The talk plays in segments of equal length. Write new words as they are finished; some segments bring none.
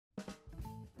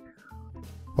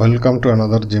Welcome to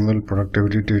another Gmail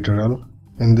productivity tutorial.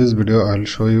 In this video, I'll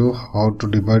show you how to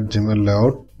divide Gmail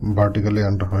layout vertically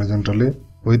and horizontally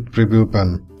with Preview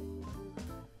Pane.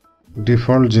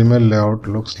 Default Gmail layout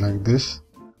looks like this.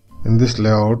 In this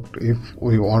layout, if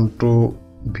we want to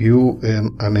view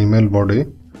an email body,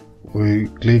 we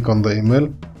click on the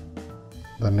email,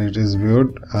 then it is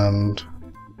viewed, and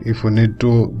if we need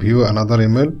to view another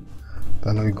email,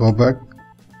 then we go back,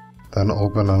 then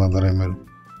open another email.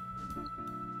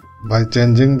 By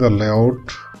changing the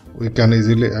layout, we can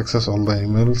easily access all the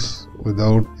emails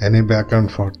without any back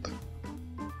and forth.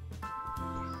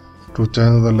 To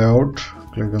change the layout,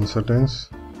 click on settings,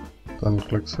 then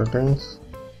click settings.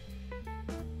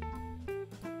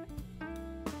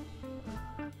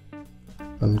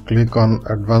 Then click on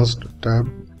advanced tab.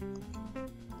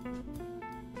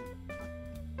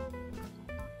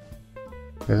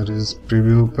 Here is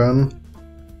Preview Pane.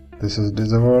 This is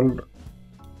disabled.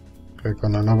 Click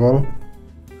on enable.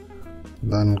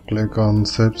 Then click on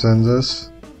save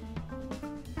changes.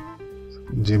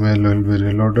 Gmail will be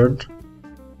reloaded.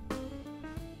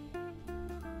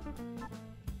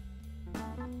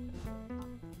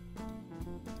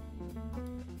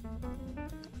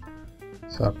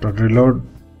 So after reload,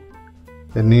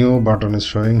 a new button is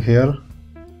showing here.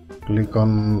 Click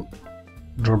on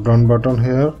drop down button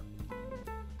here.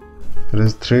 There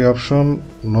is 3 options.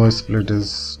 No split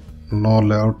is no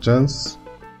layout change.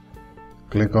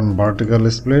 Click on vertical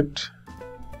split.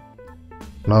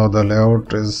 Now the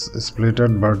layout is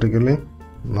splitted vertically.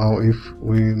 Now if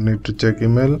we need to check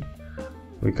email,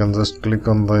 we can just click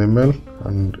on the email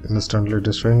and instantly it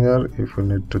is showing here. If we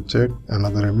need to check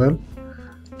another email,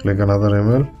 click another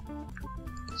email.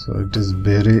 So it is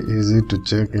very easy to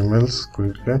check emails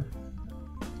quickly.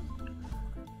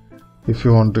 If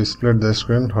you want to split the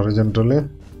screen horizontally,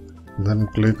 then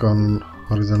click on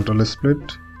horizontal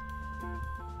split.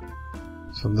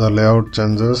 So the layout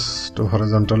changes to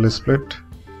horizontal split.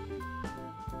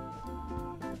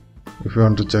 If you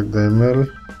want to check the email,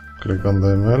 click on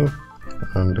the email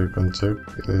and you can check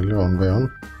easily one by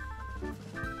one.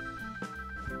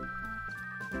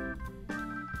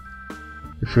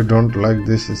 If you don't like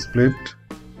this split,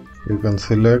 you can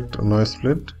select no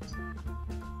split.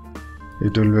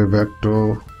 It will be back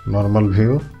to normal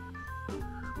view.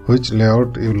 Which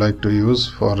layout you like to use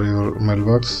for your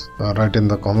mailbox, write in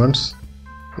the comments.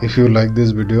 If you like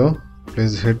this video,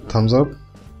 please hit thumbs up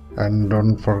and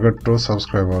don't forget to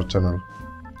subscribe our channel.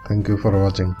 Thank you for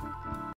watching.